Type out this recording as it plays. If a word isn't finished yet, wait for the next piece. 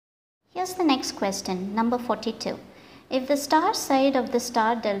Here's the next question, number 42. If the star side of the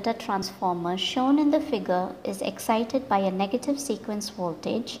star delta transformer shown in the figure is excited by a negative sequence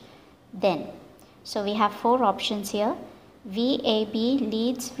voltage, then, so we have four options here. VAB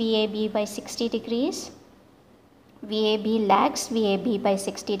leads VAB by 60 degrees, VAB lags VAB by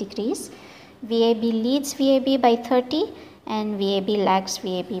 60 degrees, VAB leads VAB by 30, and VAB lags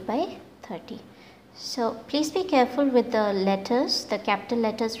VAB by 30. So please be careful with the letters. The capital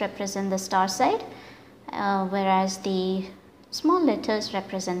letters represent the star side, whereas the small letters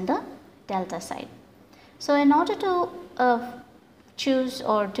represent the delta side. So in order to choose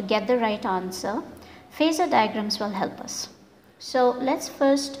or to get the right answer, phasor diagrams will help us. So let's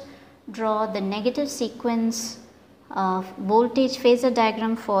first draw the negative sequence voltage phasor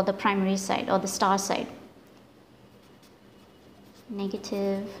diagram for the primary side or the star side.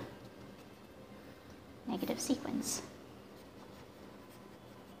 Negative sequence.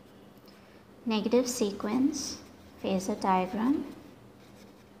 Negative sequence phasor diagram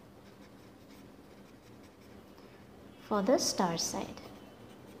for the star side.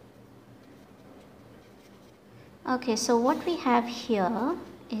 Okay, so what we have here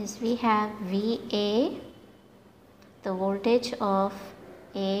is we have VA, the voltage of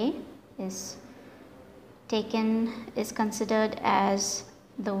A is considered as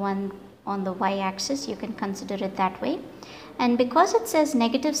the one on the y-axis, you can consider it that way. And because it says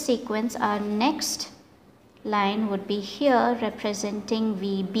negative sequence, our next line would be here representing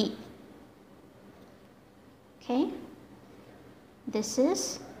VB. Okay, this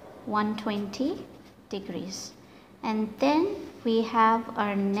is 120 degrees. And then we have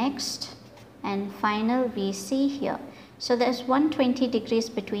our next and final VC here. So there's 120 degrees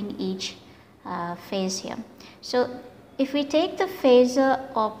between each phase here. So if we take the phasor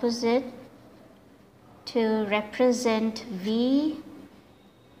opposite to represent V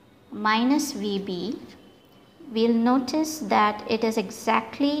minus VB, we'll notice that it is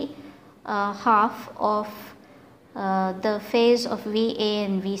exactly half of the phase of VA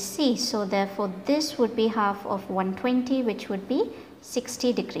and VC. So therefore this would be half of 120, which would be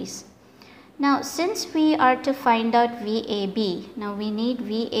 60 degrees. Now since we are to find out VAB, now we need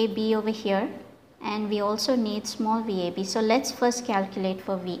VAB over here and we also need small VAB. So let's first calculate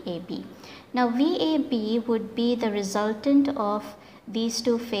for VAB. Now VAB would be the resultant of these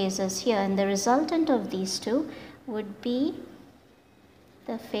two phasors here, and the resultant of these two would be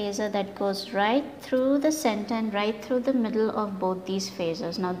the phasor that goes right through the center and right through the middle of both these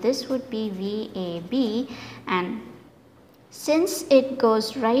phasors. Now this would be VAB, and since it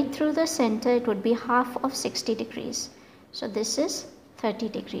goes right through the center, it would be half of 60 degrees. So this is 30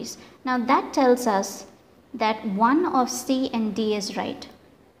 degrees. Now that tells us that one of C and D is right.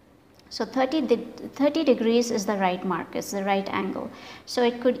 So 30 degrees is the right mark, is the right angle. So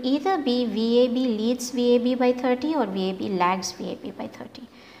it could either be VAB leads VAB by 30 or VAB lags VAB by 30.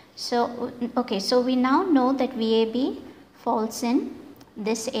 So, okay, so we now know that VAB falls in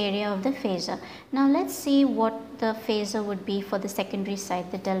this area of the phasor. Now let's see what the phasor would be for the secondary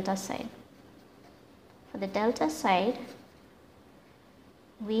side, the delta side. For the delta side,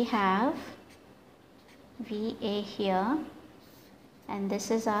 we have VA here, and this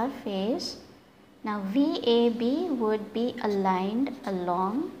is our phase. Now VAB would be aligned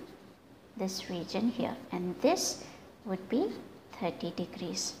along this region here, and this would be 30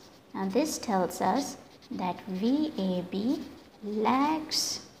 degrees. Now this tells us that VAB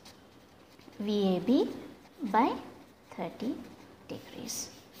lags VAB by 30 degrees.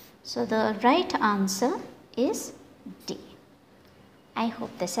 So the right answer is D. I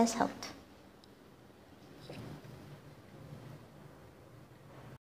hope this has helped.